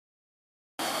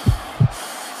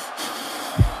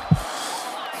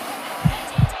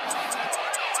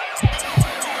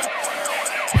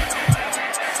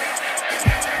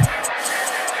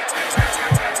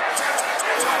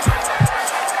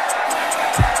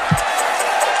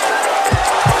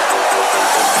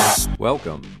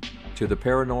Welcome to the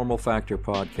Paranormal Factor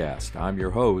podcast. I'm your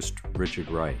host,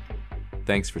 Richard Wright.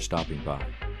 Thanks for stopping by.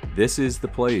 This is the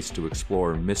place to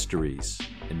explore mysteries,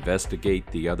 investigate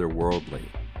the otherworldly,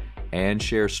 and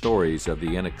share stories of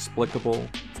the inexplicable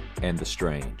and the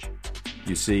strange.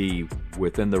 You see,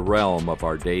 within the realm of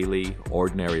our daily,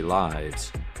 ordinary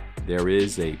lives, there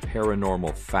is a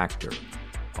paranormal factor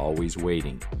always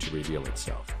waiting to reveal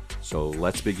itself. So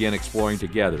let's begin exploring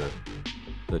together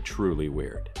the truly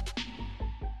weird.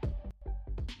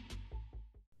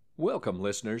 Welcome,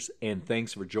 listeners, and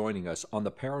thanks for joining us on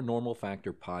the Paranormal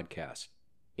Factor podcast.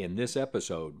 In this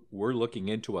episode, we're looking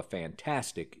into a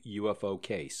fantastic UFO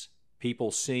case.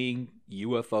 People seeing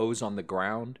UFOs on the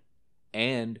ground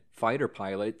and fighter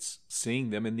pilots seeing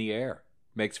them in the air.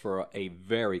 Makes for a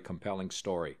very compelling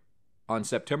story. On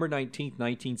September 19,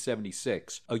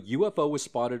 1976, a UFO was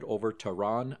spotted over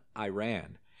Tehran,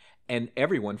 Iran, and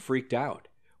everyone freaked out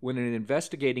when an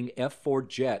investigating F-4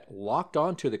 jet locked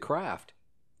onto the craft.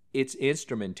 Its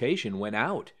instrumentation went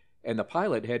out, and the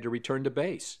pilot had to return to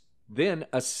base. Then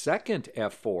a second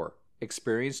F-4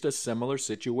 experienced a similar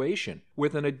situation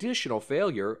with an additional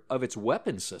failure of its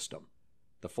weapon system.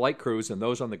 The flight crews and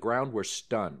those on the ground were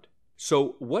stunned.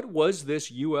 So what was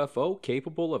this UFO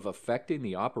capable of affecting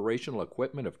the operational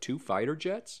equipment of two fighter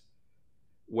jets?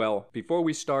 Well, before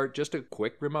we start, just a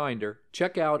quick reminder,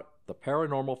 check out the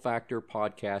Paranormal Factor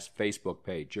podcast Facebook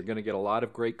page. You're going to get a lot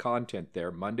of great content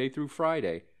there, Monday through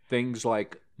Friday. Things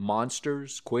like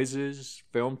monsters, quizzes,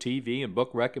 film, TV, and book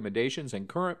recommendations, and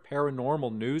current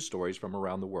paranormal news stories from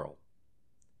around the world.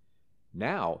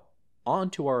 Now, on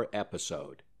to our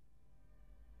episode.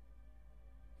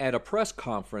 At a press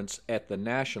conference at the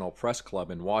National Press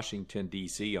Club in Washington,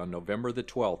 D.C. on November the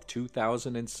 12th,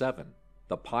 2007,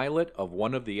 the pilot of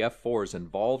one of the F-4s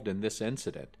involved in this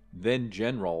incident, then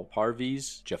General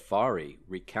Parviz Jafari,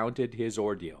 recounted his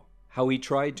ordeal. How he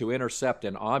tried to intercept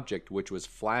an object which was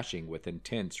flashing with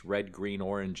intense red, green,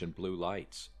 orange, and blue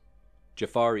lights.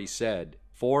 Jafari said,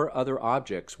 4 other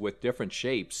objects with different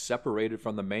shapes separated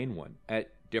from the main one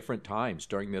at different times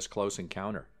during this close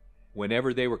encounter.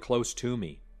 Whenever they were close to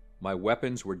me, my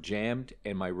weapons were jammed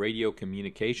and my radio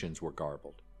communications were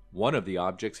garbled. One of the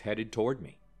objects headed toward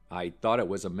me. I thought it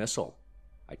was a missile.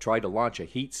 I tried to launch a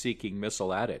heat-seeking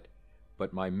missile at it,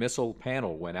 but my missile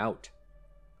panel went out.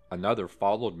 Another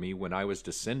followed me when I was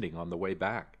descending on the way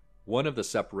back. One of the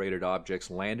separated objects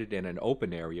landed in an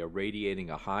open area radiating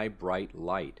a high, bright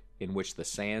light in which the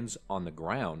sands on the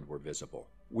ground were visible.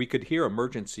 We could hear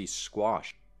emergency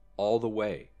squash all the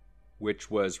way, which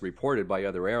was reported by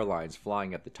other airlines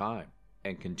flying at the time,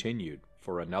 and continued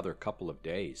for another couple of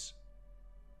days.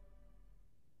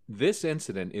 This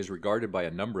incident is regarded by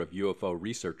a number of UFO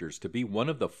researchers to be one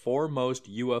of the foremost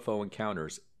UFO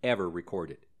encounters ever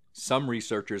recorded. Some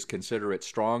researchers consider it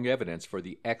strong evidence for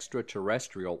the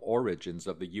extraterrestrial origins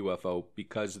of the UFO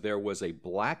because there was a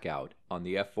blackout on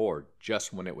the F-4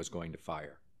 just when it was going to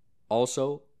fire.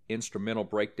 Also, instrumental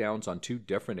breakdowns on 2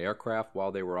 different aircraft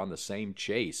while they were on the same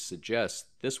chase suggests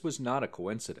this was not a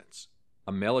coincidence.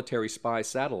 A military spy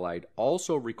satellite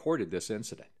also recorded this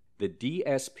incident. The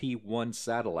DSP-1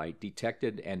 satellite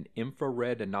detected an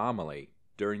infrared anomaly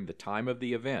during the time of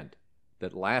the event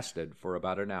that lasted for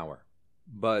about an hour.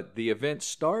 But the event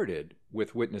started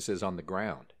with witnesses on the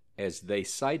ground, as they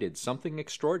cited something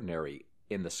extraordinary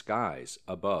in the skies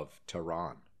above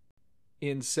Tehran.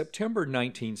 In September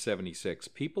 1976,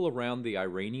 people around the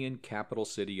Iranian capital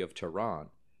city of Tehran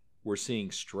were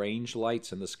seeing strange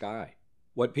lights in the sky.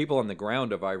 What people on the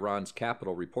ground of Iran's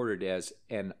capital reported as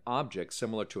an object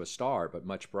similar to a star but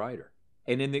much brighter.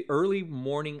 And in the early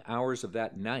morning hours of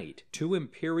that night, 2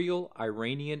 Imperial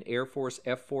Iranian Air Force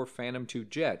F-4 Phantom II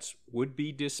jets would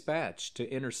be dispatched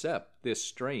to intercept this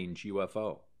strange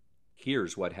UFO.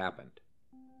 Here's what happened.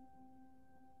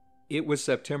 It was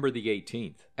September the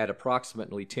 18th, at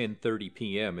approximately 10:30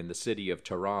 p.m. in the city of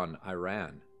Tehran,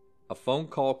 Iran. A phone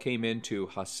call came in to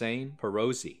Hossein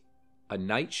Perozi, a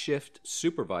night shift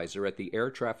supervisor at the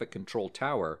air traffic control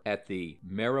tower at the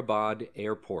Mehrabad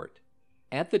airport.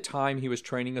 At the time, he was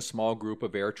training a small group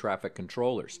of air traffic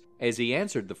controllers. As he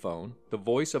answered the phone, the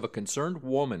voice of a concerned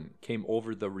woman came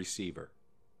over the receiver.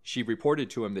 She reported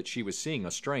to him that she was seeing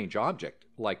a strange object,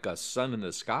 like a sun in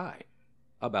the sky,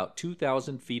 about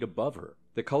 2,000 feet above her.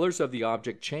 The colors of the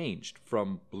object changed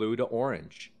from blue to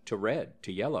orange, to red,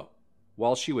 to yellow.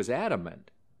 While she was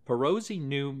adamant, Perosi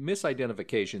knew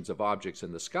misidentifications of objects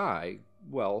in the sky,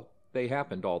 well, they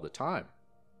happened all the time.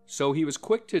 So he was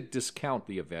quick to discount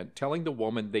the event, telling the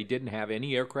woman they didn't have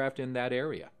any aircraft in that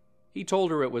area. He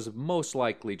told her it was most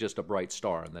likely just a bright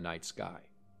star in the night sky.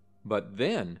 But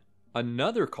then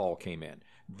another call came in.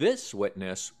 This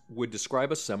witness would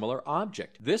describe a similar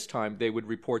object. This time they would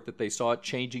report that they saw it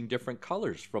changing different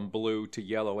colors from blue to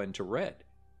yellow and to red.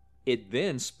 It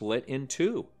then split in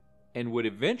two and would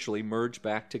eventually merge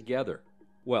back together.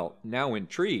 Well, now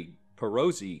intrigued,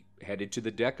 Perozzi headed to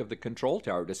the deck of the control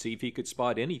tower to see if he could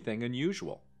spot anything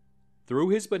unusual. Through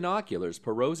his binoculars,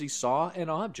 Perozzi saw an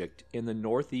object in the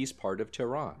northeast part of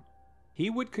Tehran. He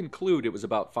would conclude it was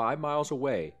about 5 miles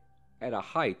away at a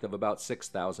height of about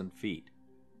 6,000 feet.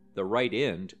 The right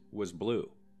end was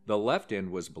blue. The left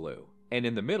end was blue, and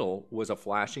in the middle was a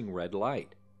flashing red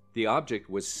light. The object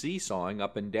was seesawing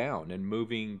up and down and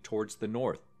moving towards the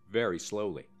north very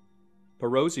slowly.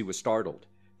 Perozzi was startled.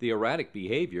 The erratic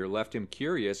behavior left him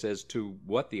curious as to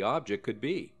what the object could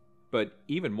be. But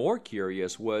even more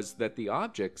curious was that the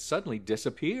object suddenly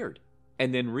disappeared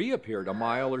and then reappeared a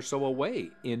mile or so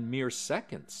away in mere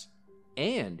seconds.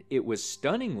 And it was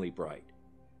stunningly bright.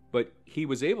 But he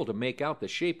was able to make out the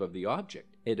shape of the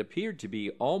object. It appeared to be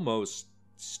almost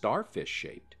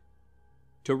starfish-shaped.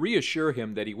 To reassure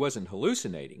him that he wasn't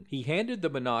hallucinating, he handed the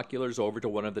binoculars over to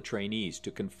one of the trainees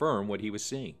to confirm what he was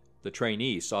seeing. The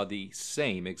trainee saw the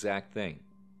same exact thing.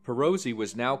 Perozzi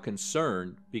was now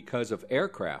concerned because of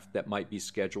aircraft that might be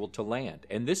scheduled to land,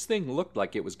 and this thing looked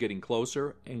like it was getting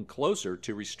closer and closer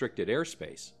to restricted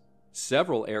airspace.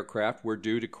 Several aircraft were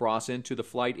due to cross into the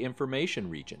flight information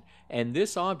region, and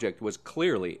this object was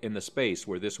clearly in the space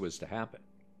where this was to happen.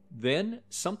 Then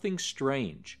something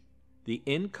strange. The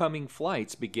incoming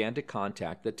flights began to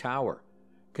contact the tower,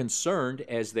 concerned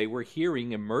as they were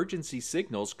hearing emergency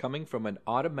signals coming from an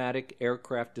automatic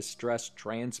aircraft distress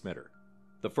transmitter.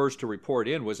 The first to report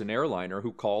in was an airliner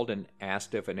who called and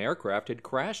asked if an aircraft had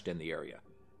crashed in the area.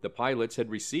 The pilots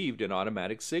had received an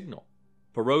automatic signal.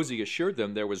 Perozzi assured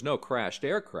them there was no crashed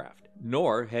aircraft,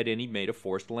 nor had any made a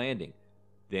forced landing.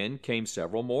 Then came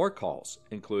several more calls,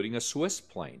 including a Swiss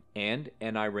plane and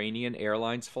an Iranian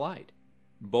Airlines flight.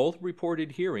 Both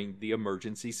reported hearing the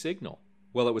emergency signal.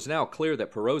 Well, it was now clear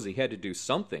that Perozzi had to do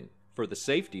something for the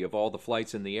safety of all the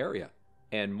flights in the area,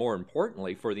 and more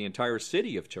importantly, for the entire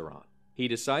city of Tehran. He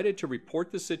decided to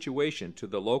report the situation to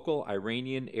the local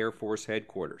Iranian Air Force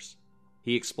headquarters.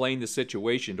 He explained the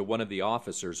situation to one of the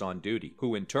officers on duty,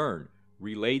 who in turn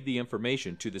relayed the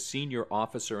information to the senior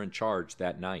officer in charge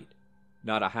that night.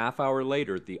 Not a half hour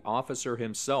later, the officer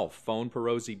himself phoned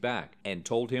Perozzi back and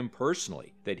told him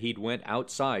personally that he'd went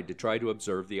outside to try to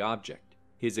observe the object.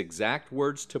 His exact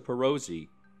words to Perozzi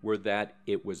were that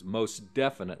it was most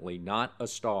definitely not a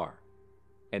star.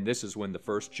 And this is when the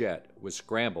first jet was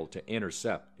scrambled to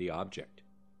intercept the object.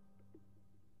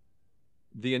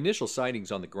 The initial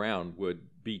sightings on the ground would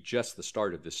be just the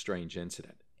start of this strange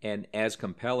incident, and as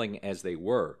compelling as they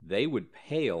were, they would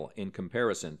pale in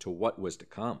comparison to what was to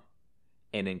come.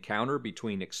 An encounter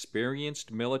between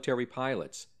experienced military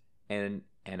pilots and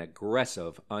an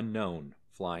aggressive unknown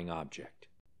flying object.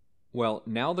 Well,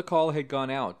 now the call had gone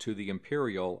out to the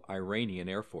Imperial Iranian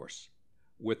Air Force.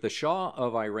 With the Shah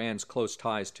of Iran's close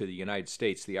ties to the United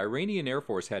States, the Iranian Air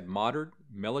Force had modern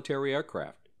military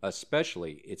aircraft,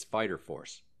 especially its fighter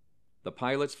force. The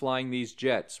pilots flying these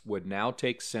jets would now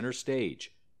take center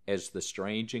stage as the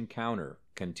strange encounter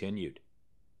continued.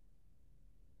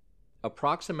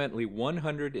 Approximately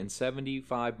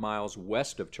 175 miles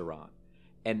west of Tehran,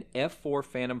 an F-4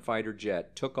 Phantom fighter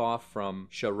jet took off from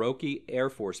Sharoki Air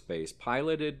Force Base,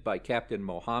 piloted by Captain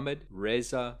Mohammad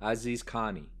Reza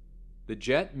Azizkhani. The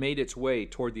jet made its way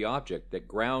toward the object that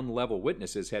ground-level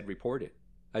witnesses had reported.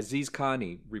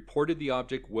 Azizkhani reported the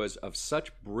object was of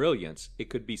such brilliance it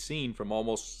could be seen from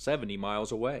almost 70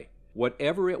 miles away.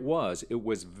 Whatever it was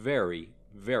very,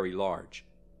 very large.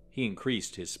 He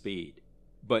increased his speed.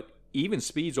 But even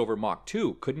speeds over Mach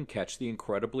 2 couldn't catch the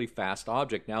incredibly fast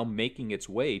object now making its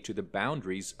way to the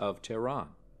boundaries of Tehran.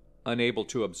 Unable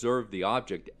to observe the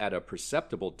object at a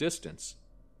perceptible distance,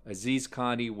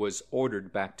 Azizkhani was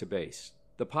ordered back to base.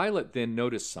 The pilot then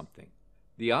noticed something.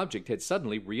 The object had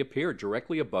suddenly reappeared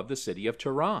directly above the city of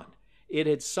Tehran. It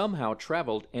had somehow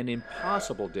traveled an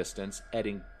impossible distance at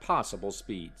impossible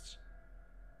speeds.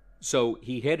 So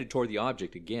he headed toward the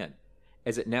object again,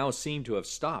 as it now seemed to have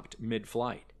stopped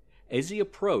mid-flight. As he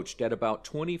approached at about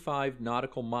 25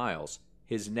 nautical miles,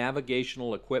 his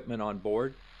navigational equipment on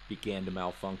board began to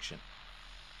malfunction.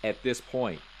 At this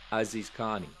point,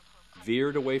 Azizkhani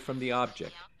veered away from the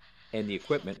object, and the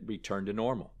equipment returned to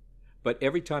normal. But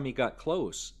every time he got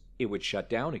close, it would shut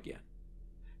down again.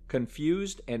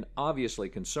 Confused and obviously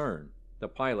concerned, the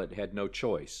pilot had no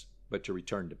choice but to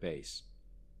return to base.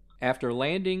 After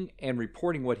landing and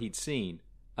reporting what he'd seen,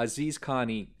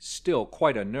 Azizkhani, still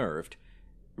quite unnerved,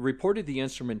 reported the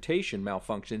instrumentation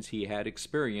malfunctions he had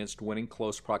experienced when in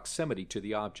close proximity to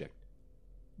the object.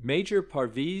 Major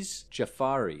Parviz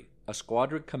Jafari, a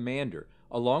squadron commander,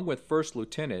 along with First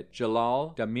Lieutenant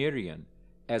Jalal Damirian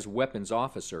as weapons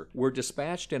officer, were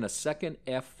dispatched in a second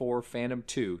F-4 Phantom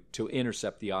II to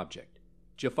intercept the object.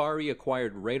 Jafari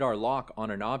acquired radar lock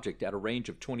on an object at a range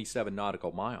of 27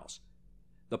 nautical miles.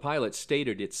 The pilot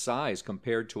stated its size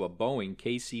compared to a Boeing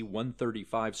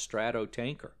KC-135 Strato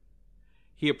tanker.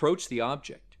 He approached the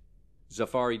object.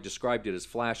 Jafari described it as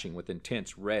flashing with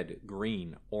intense red,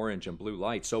 green, orange, and blue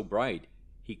light so bright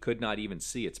he could not even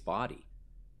see its body.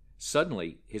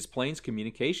 Suddenly, his plane's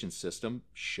communications system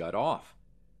shut off.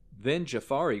 Then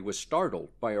Jafari was startled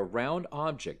by a round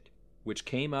object which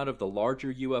came out of the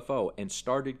larger UFO and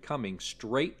started coming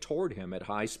straight toward him at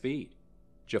high speed.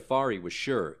 Jafari was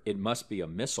sure it must be a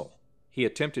missile. He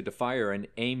attempted to fire an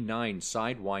AIM-9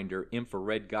 Sidewinder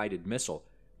infrared-guided missile,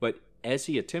 but as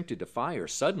he attempted to fire,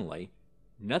 suddenly,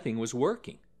 nothing was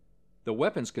working. The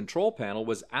weapons control panel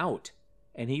was out,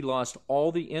 and he lost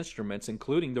all the instruments,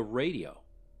 including the radio.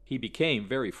 He became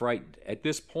very frightened. At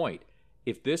this point,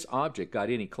 if this object got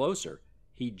any closer,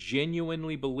 he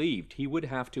genuinely believed he would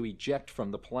have to eject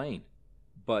from the plane.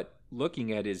 But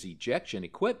looking at his ejection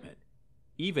equipment,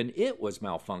 even it was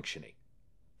malfunctioning.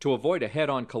 To avoid a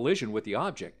head-on collision with the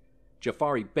object,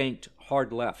 Jafari banked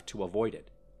hard left to avoid it.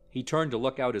 He turned to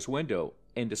look out his window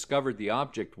and discovered the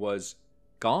object was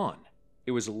gone.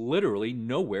 It was literally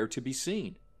nowhere to be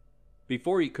seen.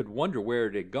 Before he could wonder where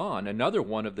it had gone, another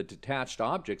one of the detached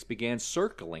objects began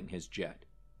circling his jet.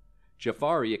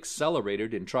 Jafari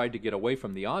accelerated and tried to get away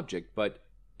from the object, but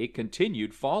it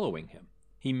continued following him.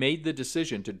 He made the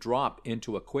decision to drop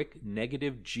into a quick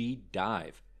 -G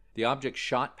dive. The object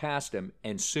shot past him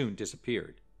and soon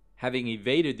disappeared. Having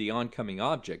evaded the oncoming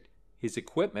object, his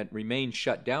equipment remained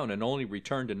shut down and only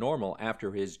returned to normal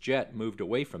after his jet moved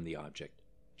away from the object.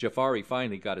 Jafari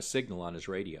finally got a signal on his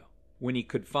radio. When he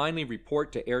could finally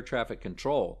report to air traffic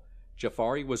control,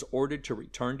 Jafari was ordered to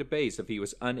return to base if he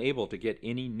was unable to get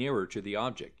any nearer to the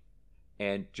object,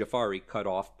 and Jafari cut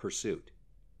off pursuit.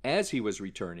 As he was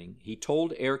returning, he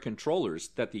told air controllers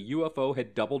that the UFO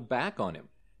had doubled back on him,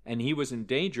 and he was in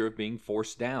danger of being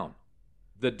forced down.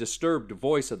 The disturbed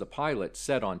voice of the pilot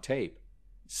said on tape,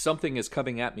 "Something is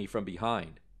coming at me from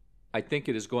behind. I think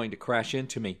it is going to crash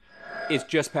into me. It's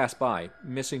just passed by,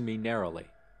 missing me narrowly."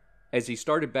 As he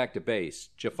started back to base,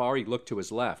 Jafari looked to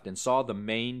his left and saw the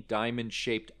main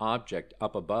diamond-shaped object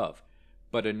up above,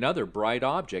 but another bright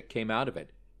object came out of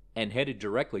it and headed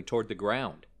directly toward the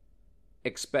ground.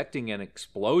 Expecting an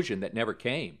explosion that never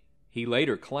came, he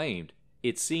later claimed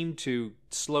it seemed to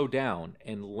slow down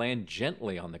and land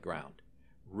gently on the ground,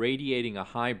 radiating a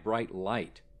high bright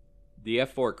light. The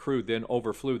F-4 crew then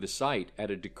overflew the site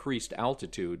at a decreased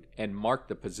altitude and marked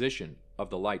the position of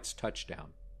the light's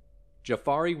touchdown.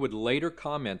 Jafari would later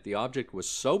comment the object was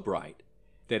so bright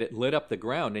that it lit up the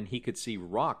ground and he could see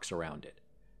rocks around it.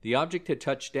 The object had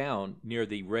touched down near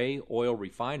the Ray oil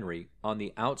refinery on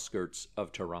the outskirts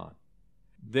of Tehran.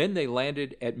 Then they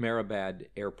landed at Mehrabad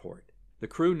Airport. The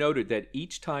crew noted that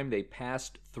each time they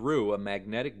passed through a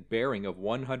magnetic bearing of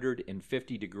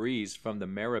 150 degrees from the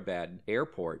Mehrabad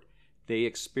Airport, they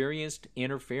experienced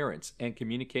interference and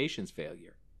communications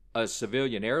failure. A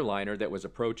civilian airliner that was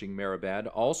approaching Mehrabad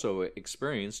also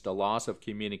experienced a loss of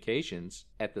communications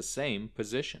at the same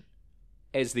position.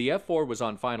 As the F-4 was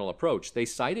on final approach, they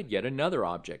sighted yet another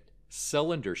object,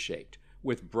 cylinder-shaped,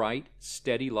 with bright,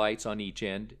 steady lights on each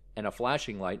end and a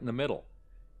flashing light in the middle.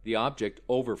 The object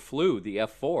overflew the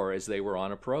F-4 as they were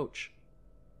on approach.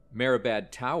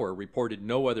 Mehrabad Tower reported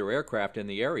no other aircraft in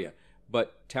the area,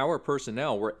 but tower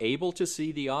personnel were able to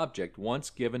see the object once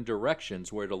given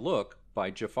directions where to look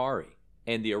by Jafari,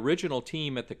 and the original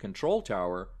team at the control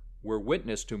tower were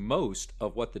witness to most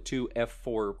of what the two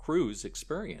F-4 crews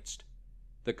experienced.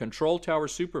 The control tower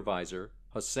supervisor,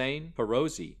 Hossein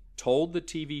Perozi, told the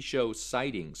TV show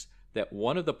Sightings that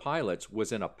one of the pilots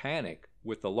was in a panic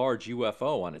with the large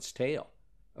UFO on its tail.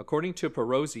 According to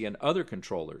Perozi and other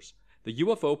controllers, the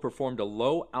UFO performed a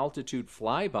low-altitude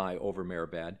flyby over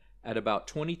Mehrabad at about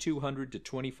 2,200 to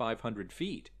 2,500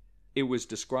 feet. It was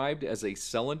described as a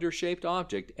cylinder-shaped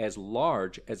object as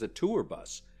large as a tour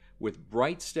bus, with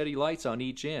bright, steady lights on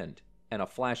each end and a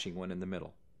flashing one in the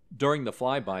middle. During the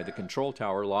flyby, the control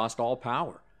tower lost all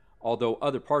power, although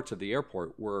other parts of the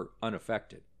airport were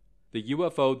unaffected. The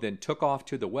UFO then took off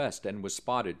to the west and was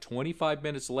spotted 25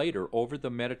 minutes later over the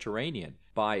Mediterranean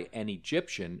by an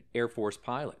Egyptian Air Force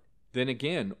pilot. Then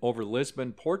again over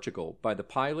Lisbon, Portugal, by the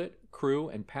pilot, crew,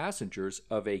 and passengers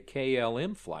of a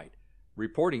KLM flight,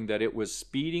 reporting that it was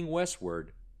speeding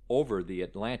westward over the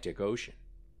Atlantic Ocean.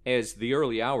 As the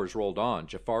early hours rolled on,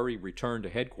 Jafari returned to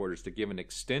headquarters to give an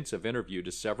extensive interview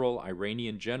to several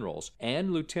Iranian generals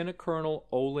and Lieutenant Colonel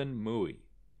Olin Mui.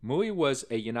 Mui was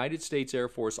a United States Air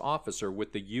Force officer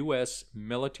with the U.S.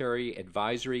 Military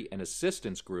Advisory and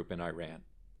Assistance Group in Iran.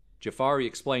 Jafari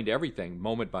explained everything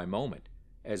moment by moment,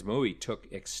 as Mui took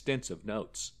extensive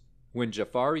notes. When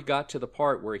Jafari got to the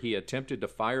part where he attempted to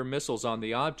fire missiles on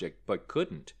the object but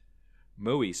couldn't,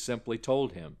 Mui simply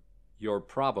told him, "You're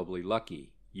probably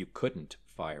lucky you couldn't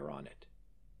fire on it."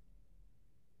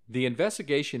 The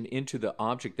investigation into the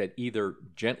object that either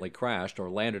gently crashed or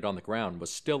landed on the ground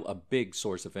was still a big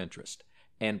source of interest,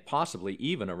 and possibly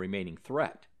even a remaining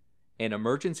threat. An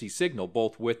emergency signal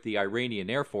both with the Iranian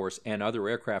Air Force and other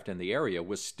aircraft in the area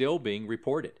was still being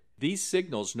reported. These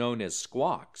signals, known as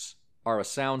squawks, are a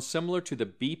sound similar to the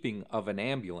beeping of an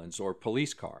ambulance or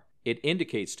police car. It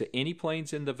indicates to any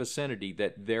planes in the vicinity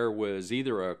that there was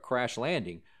either a crash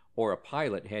landing or a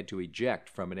pilot had to eject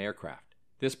from an aircraft.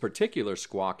 This particular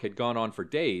squawk had gone on for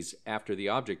days after the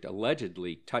object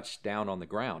allegedly touched down on the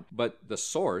ground, but the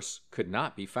source could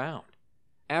not be found.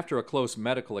 After a close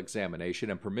medical examination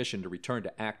and permission to return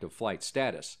to active flight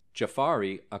status,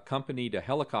 Jafari accompanied a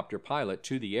helicopter pilot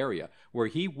to the area where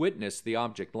he witnessed the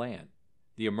object land.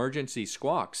 The emergency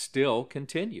squawk still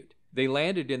continued. They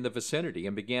landed in the vicinity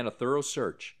and began a thorough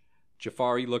search.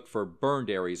 Jafari looked for burned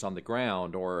areas on the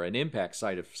ground or an impact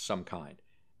site of some kind,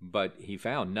 but he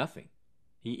found nothing.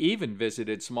 He even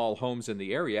visited small homes in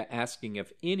the area, asking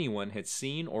if anyone had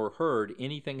seen or heard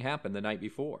anything happen the night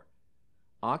before.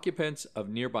 Occupants of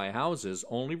nearby houses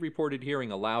only reported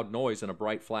hearing a loud noise and a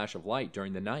bright flash of light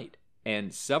during the night,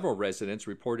 and several residents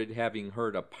reported having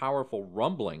heard a powerful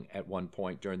rumbling at one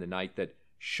point during the night that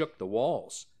shook the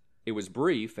walls. It was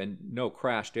brief, and no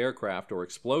crashed aircraft or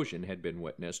explosion had been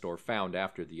witnessed or found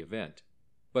after the event.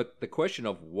 But the question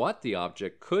of what the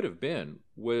object could have been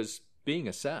was being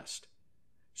assessed.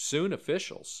 Soon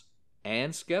officials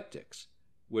and skeptics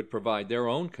would provide their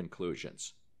own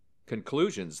conclusions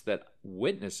that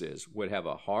witnesses would have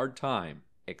a hard time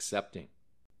accepting.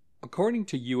 According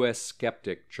to U.S.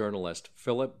 skeptic journalist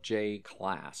Philip J.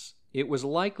 Klass, it was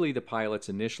likely the pilots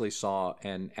initially saw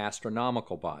an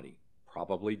astronomical body,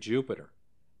 probably Jupiter,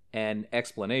 an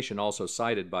explanation also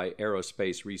cited by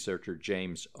aerospace researcher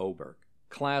James Oberg.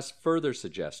 Klass further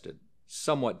suggested,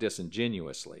 somewhat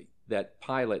disingenuously, that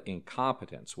pilot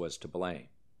incompetence was to blame.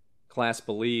 Klass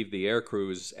believed the air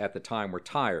crews at the time were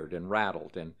tired and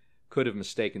rattled and could have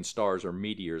mistaken stars or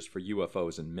meteors for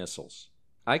UFOs and missiles.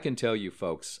 I can tell you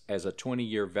folks, as a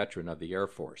 20-year veteran of the Air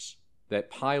Force, that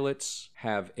pilots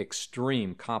have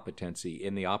extreme competency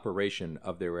in the operation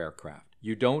of their aircraft.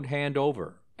 You don't hand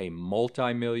over a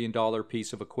multi-million-dollar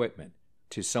piece of equipment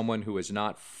to someone who is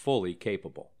not fully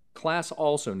capable. Klass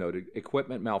also noted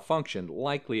equipment malfunction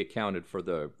likely accounted for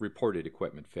the reported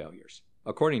equipment failures.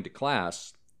 According to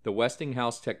Klass, the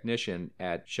Westinghouse technician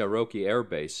at Cherokee Air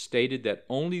Base stated that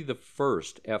only the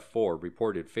first F-4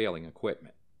 reported failing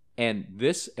equipment. And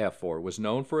this F-4 was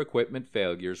known for equipment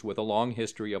failures with a long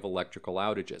history of electrical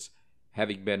outages,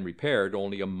 having been repaired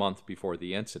only a month before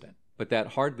the incident. But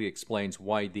that hardly explains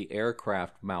why the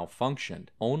aircraft malfunctioned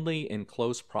only in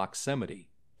close proximity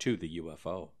to the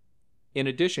UFO. In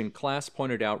addition, Klass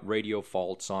pointed out radio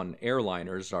faults on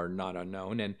airliners are not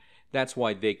unknown, and that's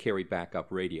why they carry backup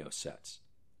radio sets.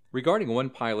 Regarding one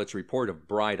pilot's report of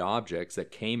bright objects that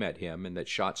came at him and that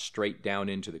shot straight down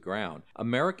into the ground,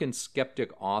 American skeptic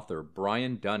author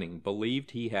Brian Dunning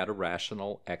believed he had a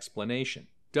rational explanation.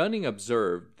 Dunning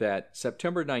observed that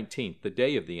September 19th, the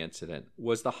day of the incident,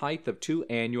 was the height of 2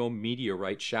 annual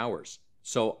meteorite showers,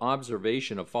 so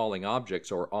observation of falling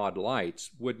objects or odd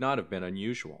lights would not have been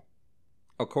unusual.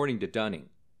 According to Dunning,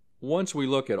 once we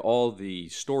look at all the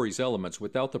story's elements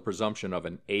without the presumption of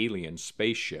an alien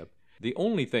spaceship, the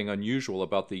only thing unusual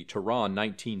about the Tehran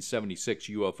 1976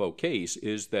 UFO case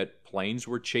is that planes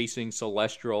were chasing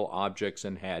celestial objects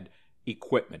and had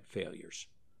equipment failures.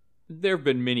 There have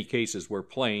been many cases where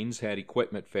planes had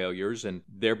equipment failures, and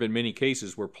there have been many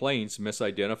cases where planes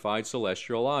misidentified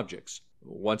celestial objects.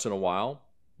 Once in a while,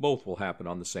 both will happen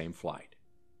on the same flight.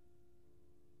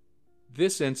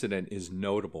 This incident is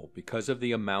notable because of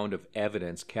the amount of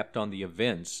evidence kept on the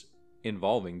events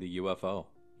involving the UFO.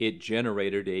 It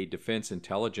generated a Defense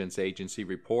Intelligence Agency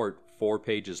report 4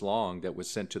 pages long that was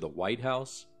sent to the White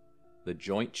House, the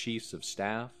Joint Chiefs of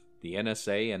Staff, the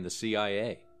NSA, and the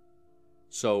CIA.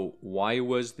 So why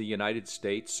was the United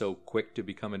States so quick to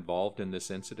become involved in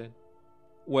this incident?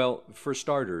 Well, for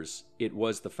starters, it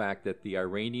was the fact that the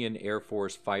Iranian Air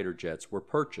Force fighter jets were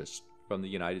purchased from the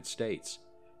United States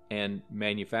and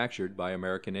manufactured by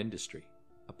American industry.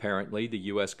 Apparently, the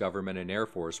U.S. government and Air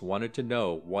Force wanted to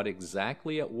know what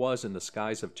exactly it was in the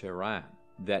skies of Tehran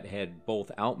that had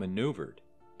both outmaneuvered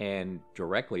and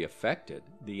directly affected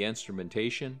the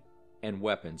instrumentation and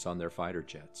weapons on their fighter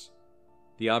jets.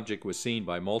 The object was seen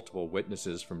by multiple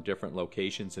witnesses from different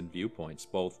locations and viewpoints,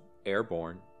 both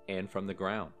airborne and from the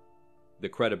ground. The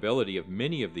credibility of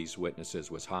many of these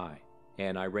witnesses was high.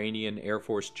 An Iranian Air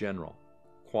Force general,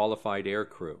 qualified air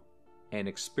crew, and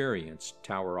experienced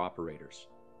tower operators.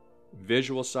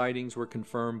 Visual sightings were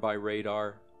confirmed by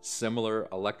radar. Similar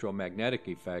electromagnetic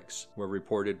effects were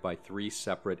reported by 3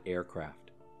 separate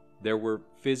aircraft. There were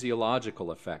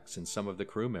physiological effects in some of the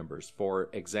crew members, for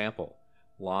example,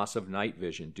 loss of night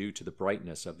vision due to the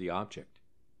brightness of the object.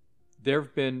 There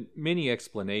have been many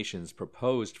explanations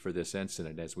proposed for this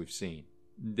incident, as we've seen.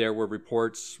 There were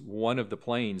reports one of the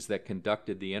planes that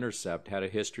conducted the intercept had a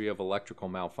history of electrical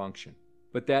malfunction.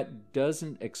 But that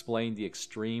doesn't explain the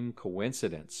extreme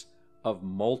coincidence of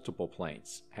multiple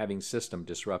planes having system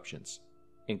disruptions,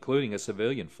 including a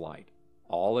civilian flight,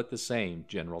 all at the same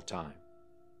general time.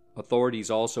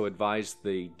 Authorities also advised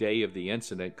the day of the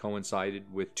incident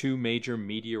coincided with 2 major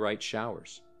meteorite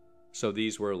showers, so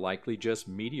these were likely just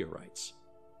meteorites.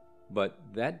 But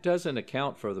that doesn't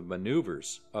account for the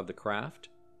maneuvers of the craft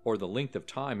or the length of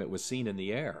time it was seen in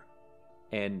the air.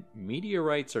 And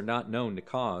meteorites are not known to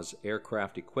cause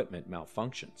aircraft equipment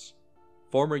malfunctions.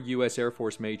 Former U.S. Air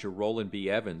Force Major Roland B.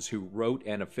 Evans, who wrote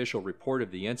an official report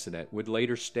of the incident, would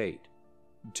later state,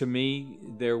 "To me,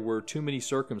 there were too many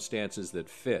circumstances that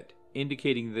fit,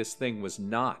 indicating this thing was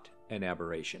not an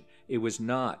aberration. It was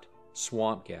not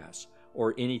swamp gas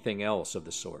or anything else of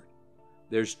the sort.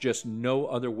 There's just no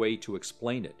other way to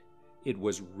explain it. It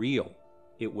was real.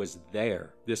 It was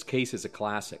there. This case is a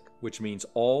classic, which means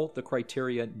all the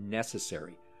criteria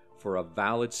necessary for a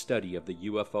valid study of the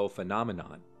UFO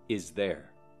phenomenon is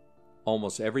there.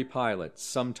 Almost every pilot,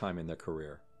 sometime in their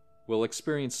career, will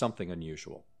experience something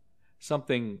unusual,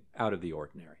 something out of the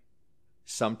ordinary.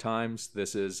 Sometimes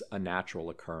this is a natural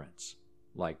occurrence,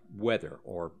 like weather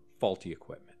or faulty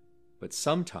equipment. But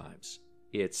sometimes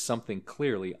it's something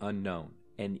clearly unknown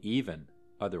and even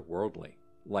otherworldly,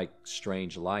 like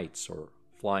strange lights or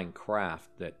flying craft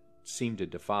that seem to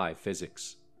defy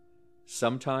physics.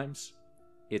 Sometimes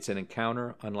it's an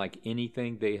encounter unlike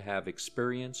anything they have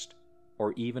experienced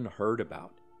or even heard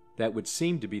about. That would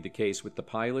seem to be the case with the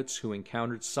pilots who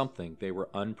encountered something they were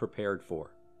unprepared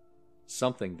for,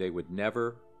 something they would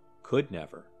never, could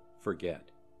never forget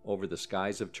over the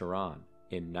skies of Tehran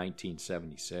in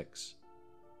 1976.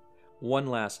 One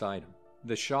last item.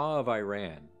 The Shah of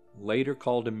Iran later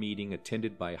called a meeting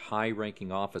attended by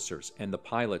high-ranking officers and the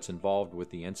pilots involved with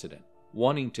the incident,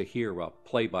 wanting to hear a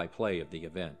play-by-play of the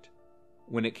event.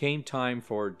 When it came time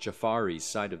for Jafari's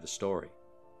side of the story,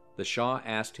 the Shah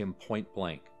asked him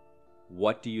point-blank,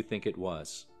 "What do you think it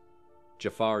was?"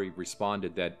 Jafari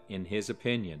responded that, in his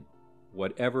opinion,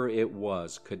 whatever it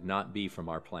was could not be from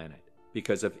our planet,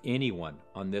 because if anyone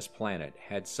on this planet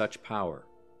had such power,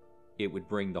 it would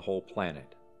bring the whole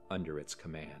planet under its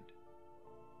command.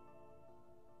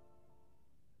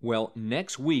 Well,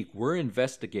 next week we're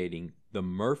investigating the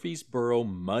Murfreesboro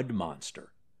Mud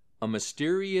Monster, a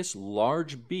mysterious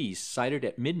large beast sighted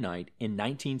at midnight in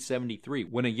 1973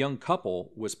 when a young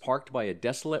couple was parked by a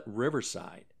desolate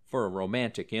riverside for a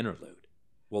romantic interlude.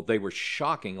 Well, they were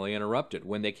shockingly interrupted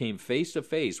when they came face to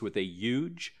face with a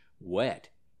huge, wet,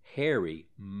 hairy,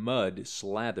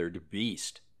 mud-slathered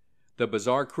beast. The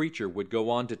bizarre creature would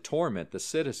go on to torment the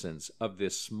citizens of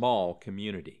this small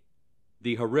community.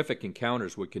 The horrific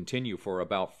encounters would continue for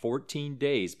about 14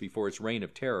 days before its reign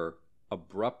of terror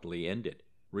abruptly ended,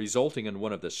 resulting in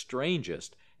one of the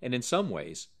strangest and, in some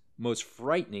ways, most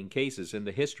frightening cases in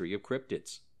the history of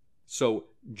cryptids. So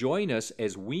join us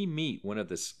as we meet one of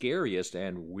the scariest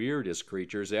and weirdest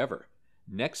creatures ever,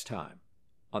 next time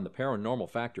on the Paranormal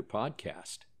Factor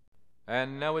podcast.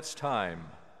 And now it's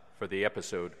time for the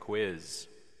episode quiz.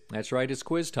 That's right, it's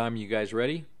quiz time. You guys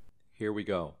ready? Here we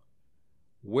go.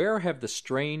 Where have the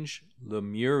strange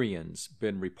Lemurians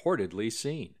been reportedly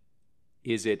seen?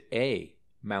 Is it A,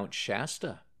 Mount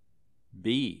Shasta,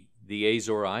 B, the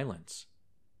Azore Islands,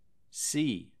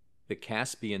 C, the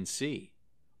Caspian Sea,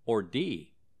 or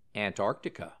D,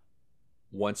 Antarctica?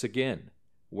 Once again,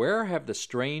 where have the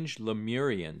strange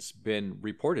Lemurians been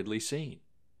reportedly seen?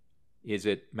 Is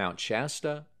it Mount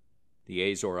Shasta, the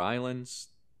Azore Islands,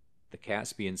 the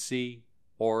Caspian Sea,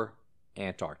 or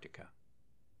Antarctica?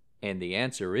 And the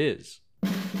answer is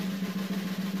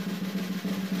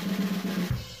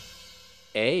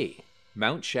A,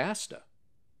 Mount Shasta.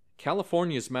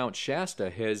 California's Mount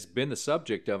Shasta has been the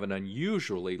subject of an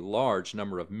unusually large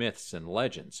number of myths and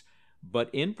legends, but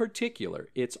in particular,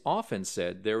 it's often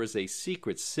said there is a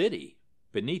secret city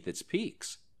beneath its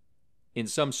peaks. In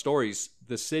some stories,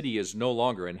 the city is no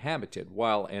longer inhabited,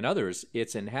 while in others,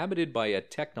 it's inhabited by a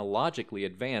technologically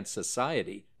advanced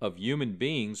society of human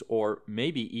beings or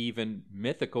maybe even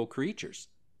mythical creatures,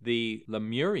 the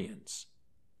Lemurians.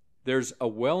 There's a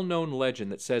well-known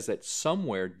legend that says that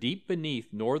somewhere deep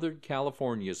beneath Northern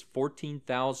California's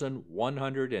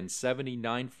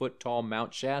 14,179-foot-tall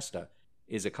Mount Shasta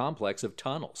is a complex of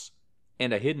tunnels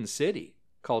and a hidden city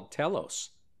called Telos,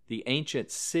 the ancient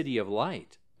city of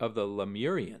light of the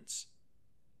Lemurians.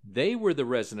 They were the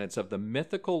residents of the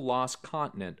mythical lost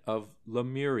continent of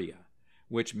Lemuria,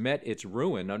 which met its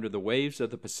ruin under the waves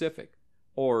of the Pacific,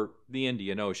 or the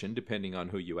Indian Ocean, depending on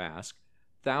who you ask,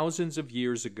 thousands of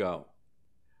years ago.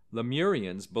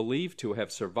 Lemurians believed to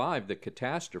have survived the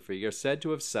catastrophe are said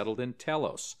to have settled in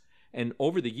Telos, and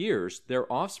over the years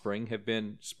their offspring have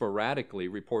been sporadically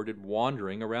reported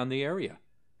wandering around the area.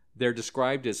 They're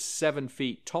described as 7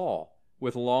 feet tall,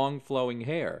 with long flowing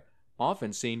hair,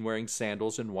 often seen wearing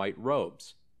sandals and white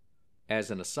robes.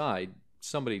 As an aside,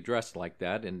 somebody dressed like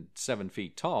that and 7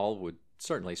 feet tall would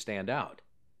certainly stand out.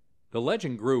 The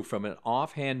legend grew from an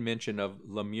offhand mention of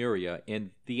Lemuria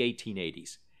in the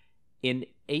 1880s. In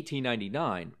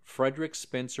 1899, Frederick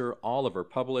Spencer Oliver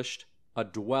published A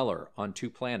Dweller on Two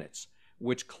Planets,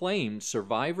 which claimed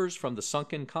survivors from the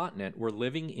sunken continent were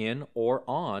living in or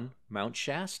on Mount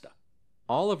Shasta.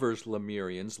 Oliver's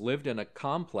Lemurians lived in a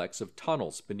complex of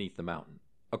tunnels beneath the mountain.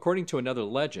 According to another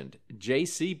legend,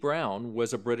 J.C. Brown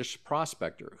was a British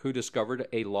prospector who discovered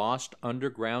a lost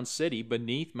underground city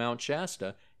beneath Mount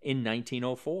Shasta in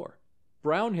 1904.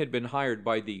 Brown had been hired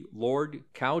by the Lord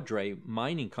Cowdray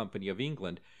Mining Company of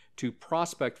England to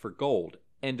prospect for gold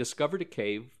and discovered a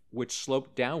cave which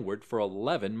sloped downward for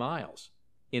 11 miles.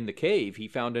 In the cave, he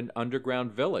found an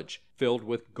underground village filled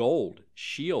with gold,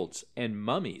 shields, and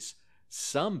mummies,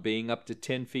 some being up to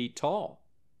 10 feet tall.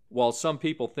 While some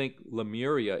people think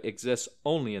Lemuria exists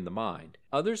only in the mind,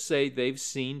 others say they've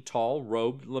seen tall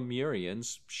robed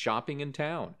Lemurians shopping in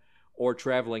town or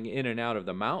traveling in and out of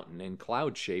the mountain in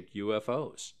cloud-shaped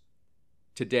UFOs.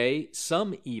 Today,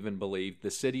 some even believe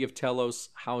the city of Telos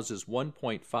houses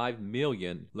 1.5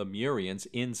 million Lemurians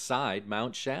inside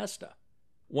Mount Shasta.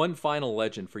 One final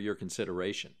legend for your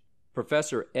consideration.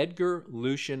 Professor Edgar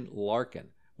Lucian Larkin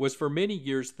was for many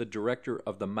years the director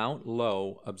of the Mount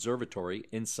Lowe Observatory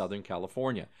in Southern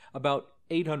California, about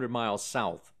 800 miles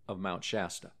south of Mount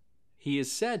Shasta. He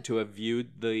is said to have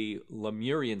viewed the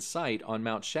Lemurian site on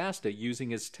Mount Shasta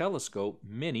using his telescope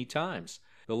many times.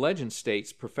 The legend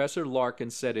states Professor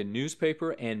Larkin said in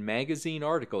newspaper and magazine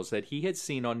articles that he had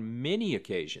seen on many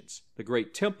occasions the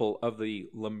great temple of the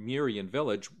Lemurian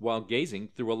village while gazing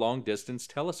through a long-distance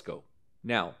telescope.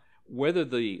 Now, whether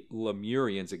the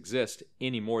Lemurians exist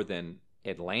any more than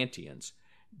Atlanteans,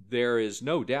 there is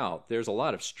no doubt there's a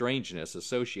lot of strangeness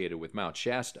associated with Mount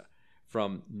Shasta,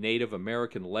 from Native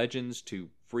American legends to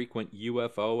frequent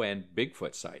UFO and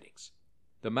Bigfoot sightings.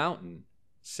 The mountain,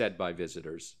 said by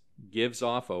visitors, gives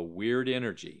off a weird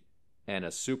energy, and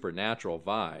a supernatural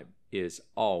vibe is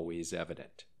always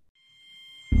evident.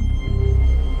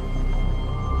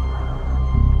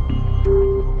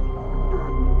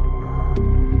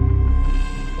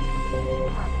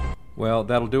 Well,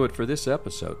 that'll do it for this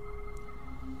episode.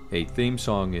 A theme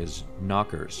song is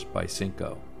Knockers by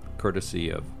Cinco, courtesy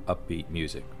of Upbeat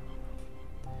Music.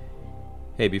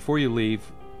 Hey, before you leave,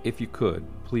 if you could,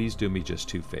 please do me just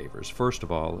 2 favors. First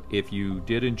of all, if you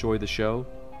did enjoy the show,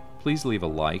 please leave a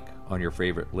like on your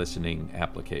favorite listening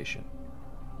application.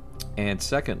 And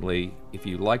secondly, if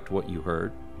you liked what you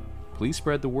heard, please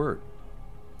spread the word.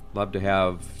 Love to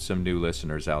have some new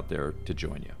listeners out there to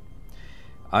join you.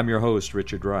 I'm your host,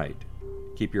 Richard Wright.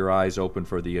 Keep your eyes open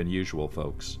for the unusual,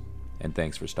 folks, and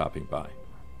thanks for stopping by.